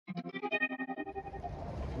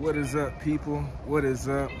What is up, people? What is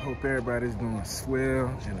up? Hope everybody's doing swell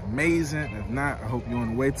and amazing. If not, I hope you're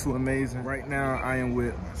on the way to amazing. Right now, I am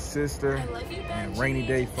with my sister and Rainy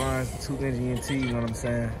Day Funds, 2 NGNT, you know what I'm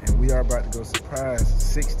saying? And we are about to go surprise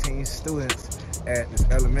 16 students at this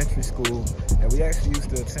elementary school that we actually used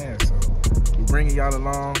to attend. So we're bringing y'all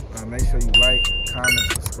along. Make sure you like,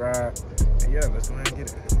 comment, subscribe. And yeah, let's go ahead and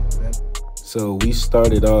get it. So we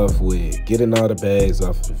started off with getting all the bags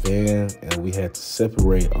off the van, and we had to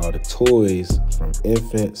separate all the toys from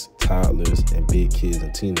infants, toddlers, and big kids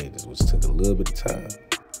and teenagers, which took a little bit of time.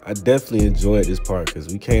 I definitely enjoyed this part because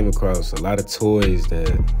we came across a lot of toys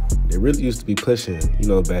that they really used to be pushing, you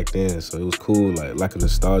know, back then. So it was cool, like a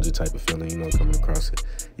nostalgia type of feeling, you know, coming across it.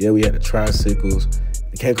 Yeah, we had the tricycles.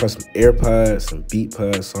 We came across some AirPods, some Beat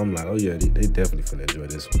Pods. So I'm like, oh yeah, they definitely finna enjoy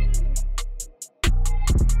this one.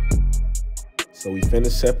 So we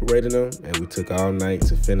finished separating them, and we took all night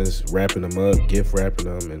to finish wrapping them up, gift wrapping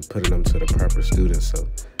them, and putting them to the proper students. So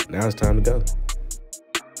now it's time to go.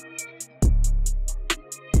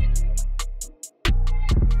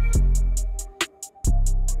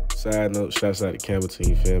 Side note, shouts out to Campbellton,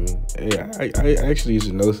 you feel me? Hey, I actually used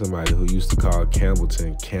to know somebody who used to call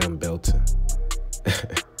Campbellton Campbellton.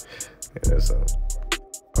 Yeah, that's all.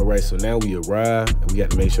 All right, so now we arrived, and we got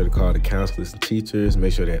to make sure to call the counselors and teachers,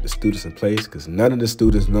 make sure they had the students in place, because none of the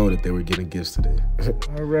students know that they were getting gifts today.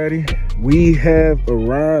 Alrighty, we have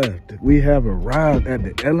arrived. We have arrived at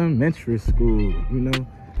the elementary school, you know.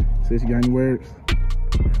 Sis, you got any words?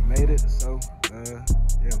 Made it, so, yeah,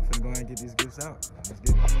 we're finna go ahead and get these gifts out. Let's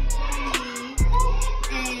get it.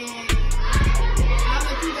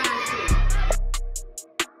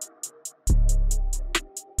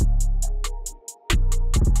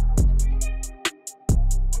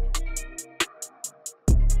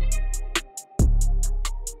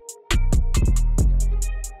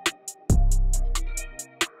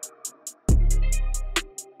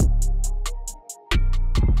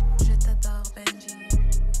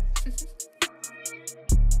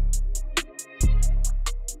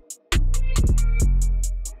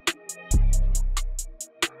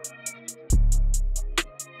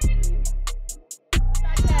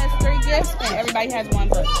 And everybody has one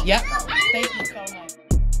book. Yep. Thank you so much.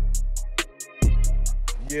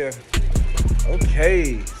 Yeah.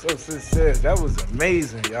 Okay. So sis says that was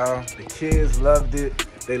amazing, y'all. The kids loved it.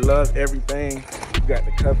 They loved everything. We got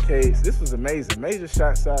the cupcakes. This was amazing. Major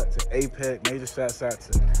shouts out to APEC. Major shouts out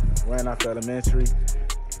to Randolph Elementary.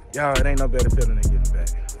 Y'all, it ain't no better feeling than getting back.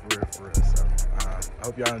 For real. So I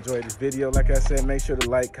hope y'all enjoyed this video. Like I said, make sure to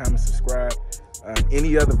like, comment, subscribe.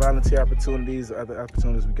 Any other volunteer opportunities or other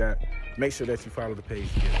opportunities we got, make sure that you follow the page.